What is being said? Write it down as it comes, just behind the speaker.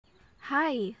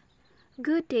Hi,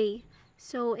 good day.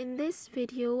 So in this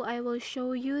video, I will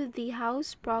show you the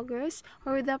house progress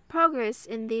or the progress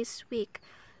in this week.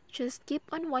 Just keep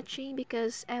on watching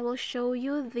because I will show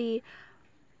you the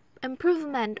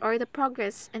improvement or the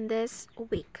progress in this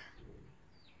week.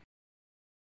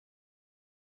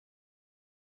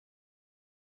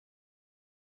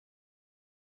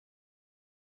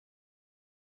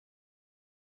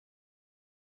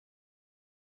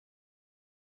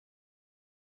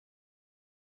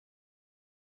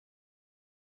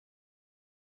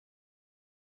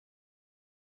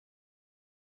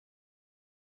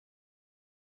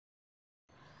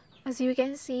 As you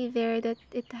can see there that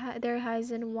there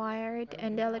hasn't wired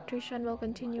and the electrician will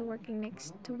continue working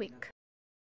next week.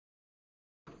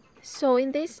 So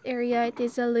in this area it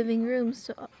is a living room.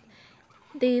 So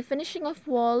the finishing of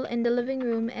wall in the living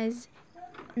room is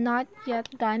not yet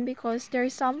done because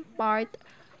there's some part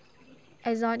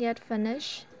is not yet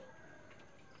finished.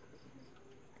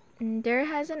 And there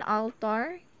has an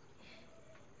altar.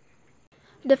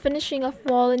 The finishing of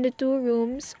wall in the two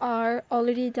rooms are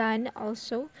already done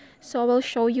also. So I will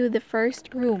show you the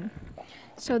first room.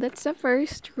 So that's the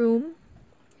first room.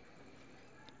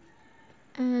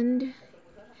 And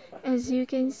as you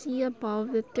can see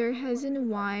above that there hasn't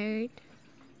wired.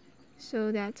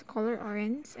 So that's color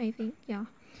orange, I think, yeah.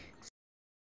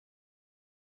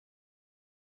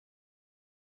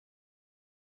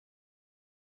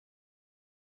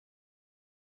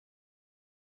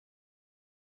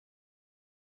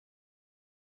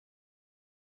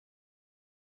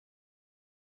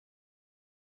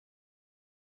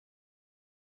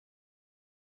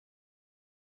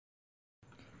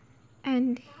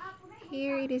 And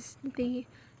here it is the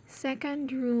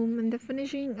second room and the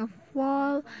finishing of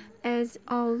wall is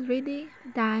already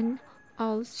done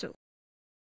also.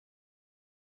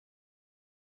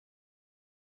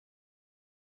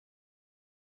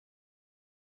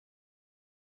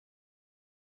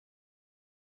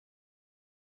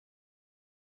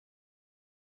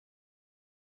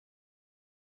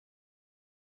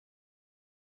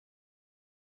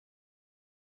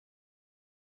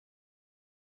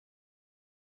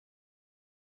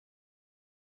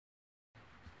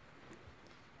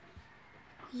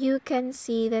 You can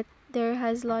see that there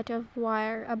has a lot of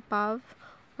wire above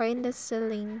or in the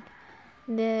ceiling.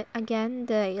 The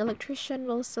electrician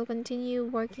will still continue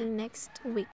working next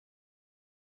week.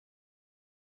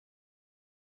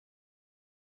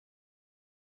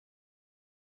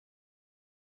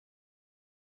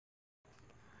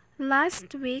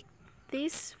 Last week,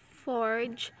 this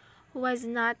forge was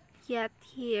not yet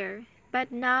here,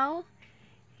 but now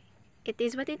it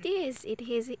is what it is. It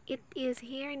is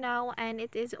here now and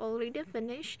it is already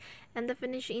finished, and the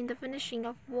finishing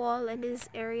of wall in this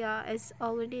area is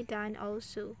already done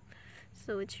also.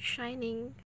 So it's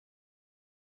shining.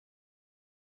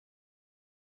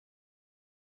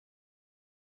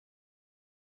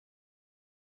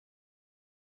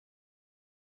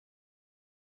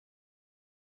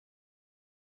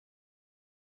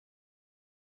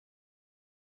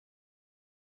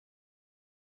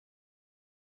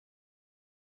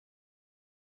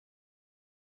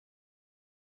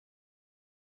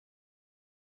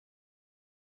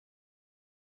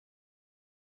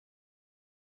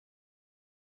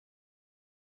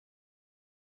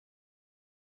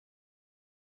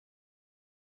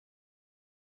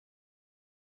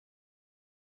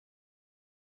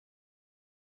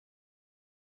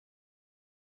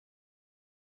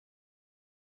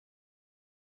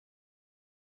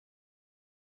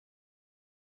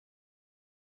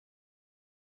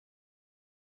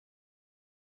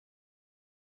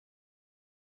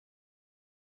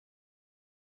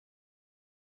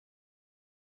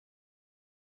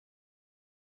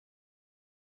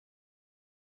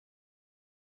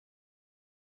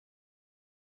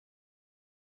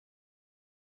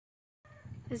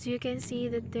 As you can see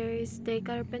that the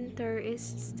carpenter is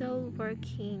still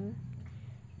working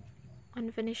on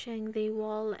finishing the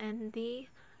wall and the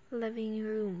living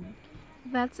room.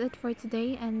 That's it for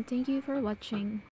today and thank you for watching.